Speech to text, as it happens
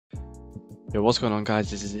Yo, what's going on,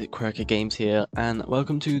 guys? This is Quirkee Games here, and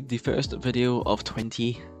welcome to the first video of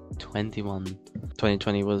 2021.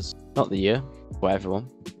 2020 was not the year for everyone.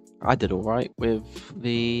 I did alright with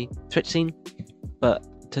the Twitch scene,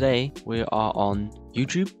 but today we are on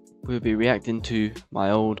YouTube. We'll be reacting to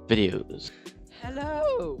my old videos.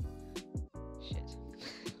 Hello! Shit.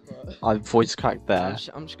 I voice cracked there.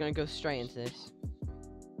 I'm just gonna go straight into this.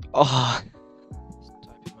 Oh,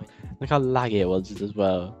 look how laggy it was as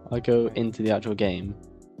well. I go into the actual game.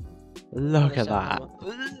 Look at that.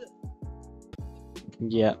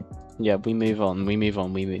 Yeah, we move on.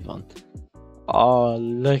 Oh,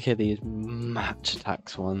 look at these match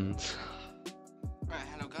attacks ones. Right,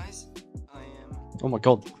 hello guys. I am Oh my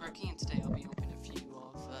god. Quirkee, and today I'll be opening a few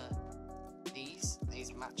of these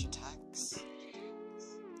match attacks.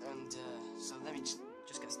 And so let me just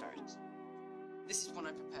get started. This is one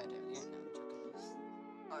I prepared earlier. No, I'm joking.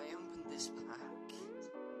 I opened this pack.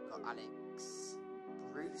 Got Alex,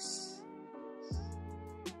 Bruce.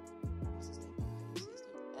 What's his name?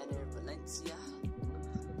 Ener Valencia.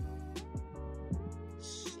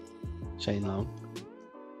 Shane Long.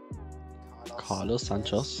 Carlos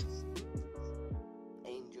Sanchez.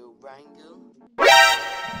 Angel Wrangle.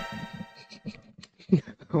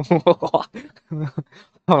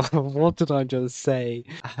 What did I just say?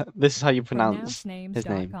 This is how you pronounce his name.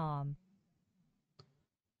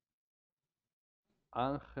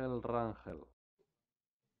 Ángel Rangel.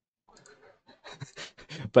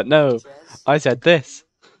 But no, I said this.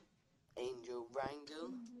 Angel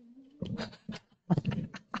Wrangle.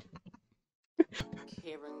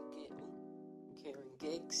 Kieran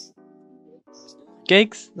Giggs.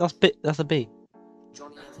 Gigs? That's a B.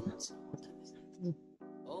 Johnny Evans.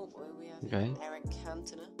 Oh, we have Okay. Eric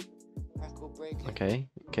Cantona. Record breaker. Okay.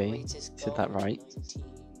 Greatest Said that goal, right.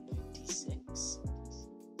 1996.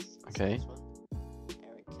 Okay. This one,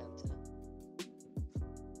 Eric Cantona.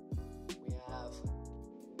 We have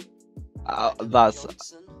Adam That's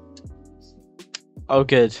Johnson. oh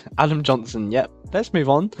good. Adam Johnson. Yep. Let's move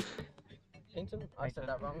on. I said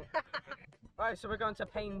that wrong. Right, so we're going to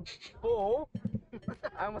paintball.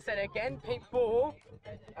 I almost said it again, paintball.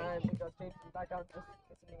 And we got James back out, just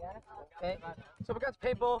it's in the air. Okay. So we're going to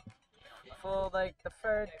paintball for like the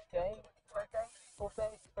third day, fourth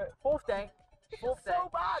day. So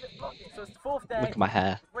bad. So it's the fourth day. Look at my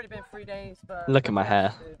hair. It's already been 3 days, but Look at my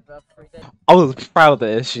hair. 3 days. I was proud of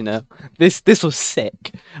this, you know. This was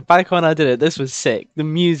sick. Back when I did it, this was sick. The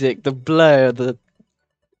music, the blur, the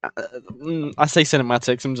I say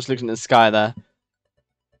cinematics. I'm just looking at the sky there.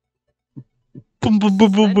 Boom, boom,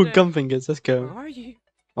 boom, boom, boom. Gun fingers. Let's Where go. are you?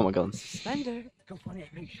 Oh my god. Slender.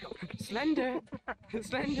 Slender.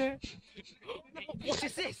 Slender. What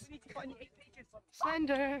is this?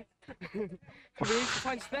 Slender. We need to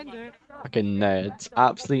find Slender. Fucking nerds.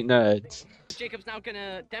 Absolute nerds. Jacob's now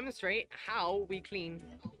gonna demonstrate how we clean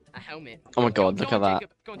a helmet. Oh my god, look at that.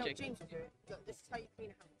 Jacob. Go on, Jacob. This is how you clean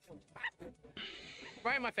a helmet.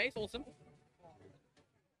 Right in my face, awesome.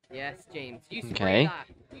 Yes, James. You spray Okay. that.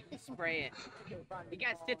 You spray it. You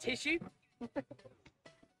get the tissue.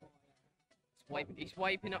 He's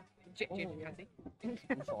wiping up. James, can I see?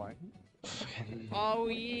 Sorry. Oh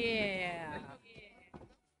yeah.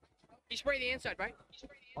 You spray the inside, right?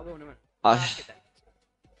 I'll go in a minute.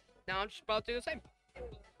 Now I'm just about to do the same.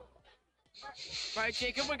 Right,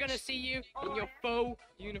 Jacob, we're gonna see you in your faux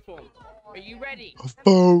uniform. Are you ready?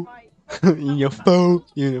 Faux. In your faux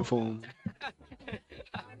uniform.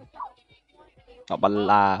 Not my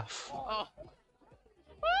laugh. Oh.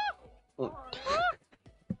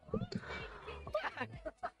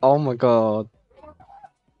 Oh my god.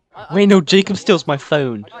 Wait, no, Jacob steals my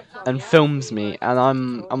phone and films me, and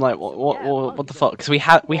I'm like, what the fuck? Because we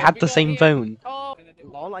had the same phone. Oh.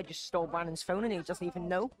 Lol, I just stole Brandon's phone and he doesn't even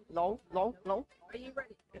know. Lol. Are you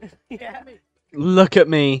ready? Yeah. Look at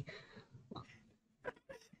me.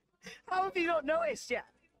 How have you not noticed yet?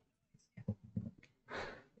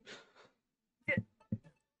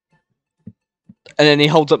 And then he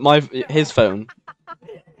holds up his phone.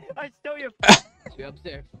 I stole your phone.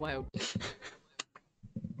 Upstairs. Wow.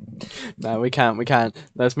 No, we can't.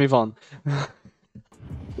 Let's move on.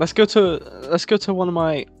 Let's go to one of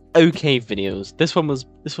my okay videos. This one was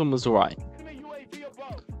alright.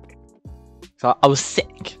 So I was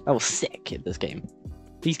sick. I was sick in this game.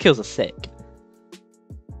 These kills are sick.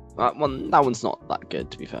 That one's not that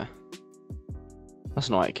good, to be fair. That's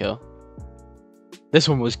an alright kill. This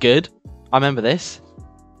one was good. I remember this.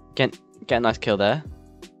 Get a nice kill there.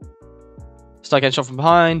 Start getting shot from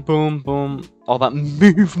behind. Boom, boom. All that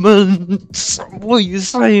movement. What are you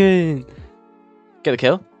saying? Get the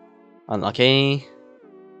kill. Unlucky.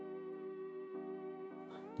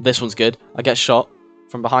 This one's good. I get shot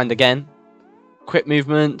from behind again. Quick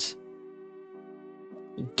movement.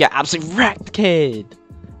 Get absolutely wrecked, kid.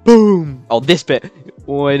 Boom. Oh, this bit.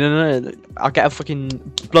 Wait, no. I'll get a fucking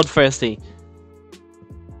bloodthirsty.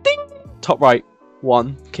 Ding. Top right.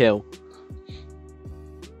 1 kill.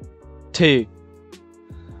 2.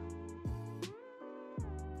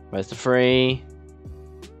 Where's the 3?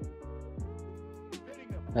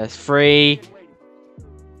 There's 3.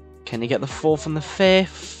 Can he get the 4th and the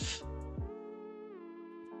 5th?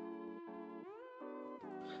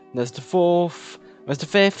 There's the 4th. Where's the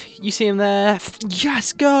 5th? You see him there?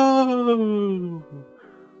 Yes, go!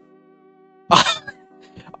 How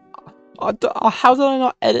did I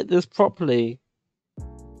not edit this properly?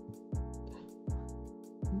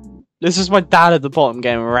 This is my dad at the bottom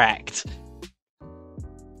getting wrecked.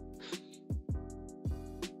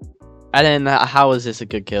 And then, how is this a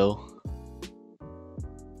good kill?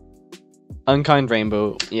 Unkind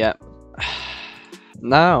Rainbow, yeah.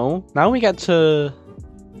 Now we get to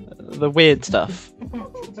the weird stuff.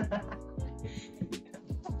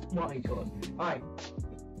 My god. Alright.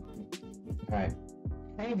 Alright.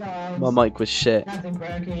 Hey guys. My mic was shit. Captain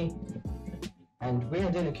Quirkee. And we're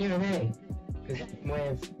doing a Q&A.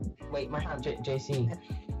 With... Wait, my hand, JC.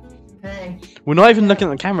 Hey. We're not even looking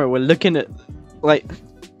at the camera, we're looking at... Like,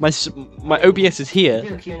 my OBS is here.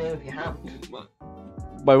 Do a Q&A with your hand.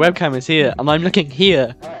 My webcam is here, and I'm looking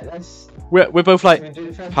here. Alright, let's... We're both like,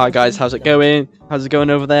 hi guys, how's it going? How's it going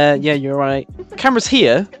over there? Yeah, you're right. Camera's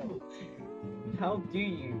here. How do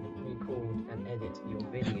you record and edit your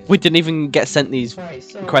videos? We didn't even get sent these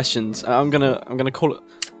questions. I'm gonna call it.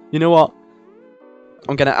 You know what?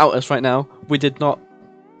 I'm gonna out us right now. We did not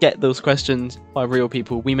get those questions by real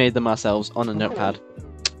people. We made them ourselves on a notepad.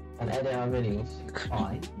 And edit our videos.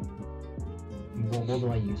 What do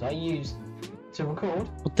I use? I use to record.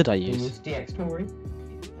 What did I I use? use DxTory.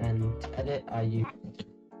 And edit I use.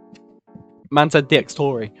 Man said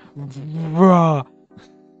DxTory. Bruh.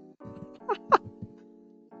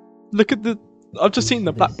 Look at the. I've just seen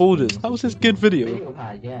the black borders. How was this good video? Video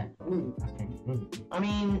pad, yeah. Okay. I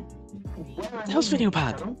mean, How's video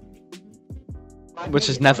pad? Which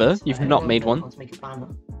is never. You've not made one. To make a banner,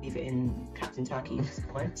 leave it in Captain Turkey's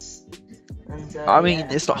comments. And, I mean,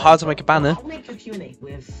 it's not hard to make a banner. I'll make a Q&A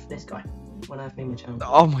with this guy when I've made my channel.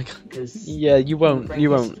 Oh my god. Yeah, you won't. You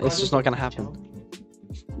won't. It's just not gonna happen.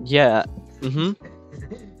 Yeah.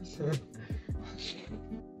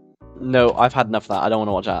 No, I've had enough of that. I don't want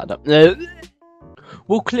to watch that.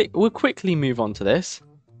 We'll quickly move on to this.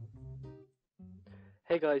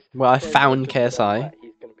 Hey guys. Well, I found KSI.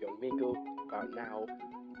 He's gonna be on Mingle about now,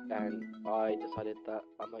 and I decided that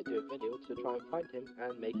I might do a video to try and find him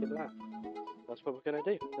and make him laugh. That's what we're gonna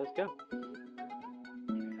do. Let's go.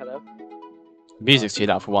 Hello. Music's too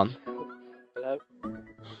loud for one. Hello.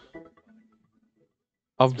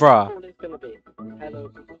 Oh, bruh. All it's gonna be.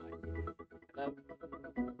 Hello. Hello.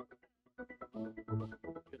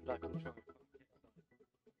 Good luck and try.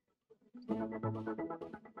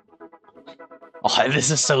 Oh, this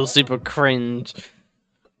is so super cringe.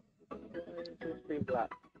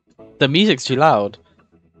 The music's too loud.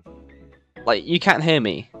 Like, you can't hear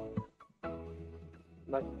me.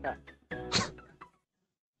 Like that.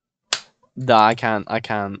 No, I can't.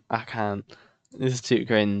 This is too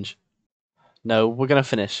cringe. No, we're gonna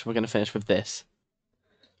finish. We're gonna finish with this.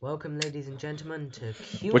 Welcome, ladies and gentlemen, to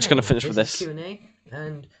Q&A. We're just gonna finish with This this. is Q&A,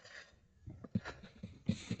 and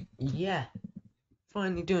yeah,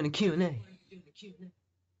 finally doing a Q&A.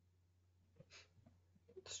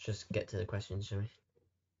 Let's just get to the questions, shall we?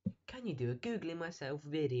 Can you do a Googling myself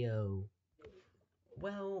video?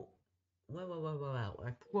 Well,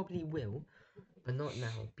 I probably will, but not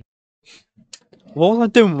now. What was I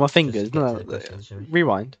doing with my Just fingers? get to No, the questions, shall we?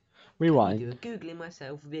 rewind. Can you Rewind. do a Googling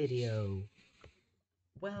myself video?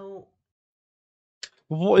 Well,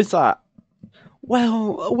 What is that?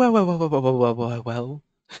 Well.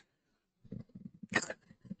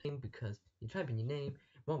 because you type in your name,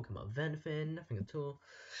 it won't come up with anything, nothing at all.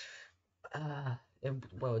 It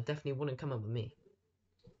definitely wouldn't come up with me.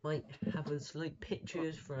 Might have a slight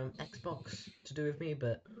pictures from Xbox to do with me,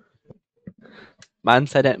 but Man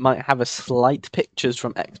said it might have a slight pictures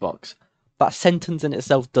from Xbox. That sentence in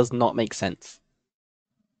itself does not make sense.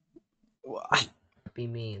 be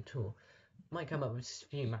me at all. Might come up with a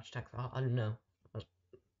few match attacks. I don't know.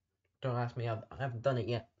 Don't ask me. I haven't done it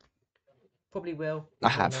yet. Probably will. I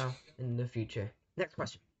not have. now, in the future. Next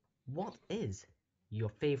question. What is your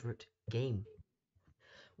favorite game?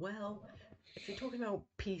 Well, if you're talking about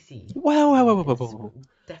PC, Well. it's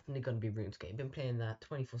definitely gonna be RuneScape. Been playing that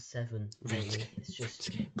 24/7 lately. It's just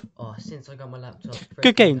since I got my laptop.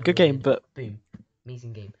 Good game, first thing I but boom,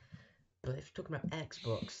 amazing game. But if you're talking about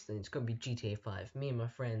Xbox, then it's gonna be GTA 5. Me and my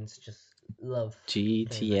friends just love playing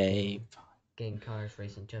that GTA. game, getting cars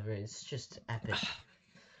racing each other. It's just epic.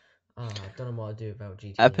 I don't know what I'll do without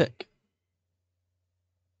GTA. Epic.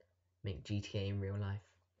 Make GTA in real life.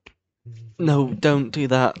 No, don't do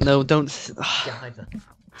that. No, don't. Yeah, hide that.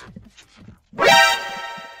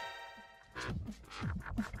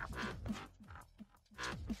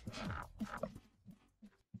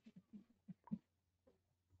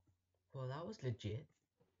 Well, that was legit.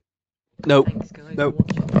 No. Thanks, guys, No. for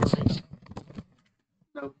watching. Bye.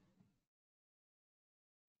 No.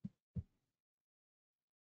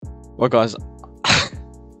 Well, guys.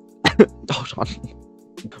 Hold on.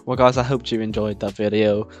 Well, guys, I hope you enjoyed that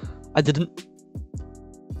video. I didn't.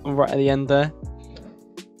 Right at the end there.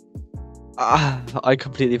 I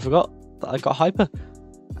completely forgot that I got hyper.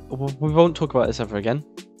 We won't talk about this ever again.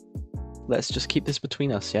 Let's just keep this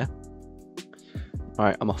between us, yeah?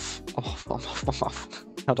 Alright, I'm off. I'm off.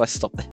 How do I stop this?